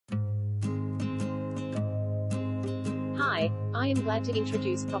Hi, I am glad to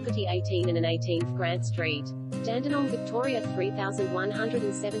introduce property 18 and 18th Grant Street, Dandenong, Victoria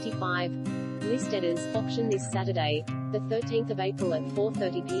 3175. listedAS, auction this Saturday, the 13th of April at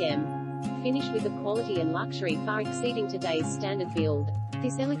 4:30 p.m. Finish with a quality and luxury far exceeding today's standard build.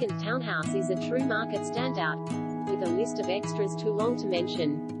 This elegant townhouse is a true market standout. With a list of extras too long to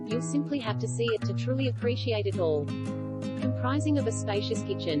mention, you'll simply have to see it to truly appreciate it all. Comprising of a spacious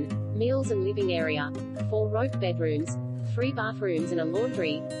kitchen, meals and living area, 4 robed bedrooms, 3 bathrooms and a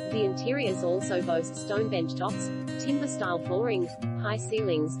laundry, the interiors also boast stone bench tops, timber-style flooring, high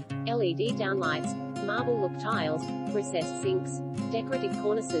ceilings, LED downlights, marble-look tiles, recessed sinks, decorative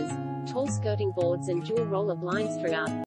cornices, tall skirting boards and dual roller blinds throughout.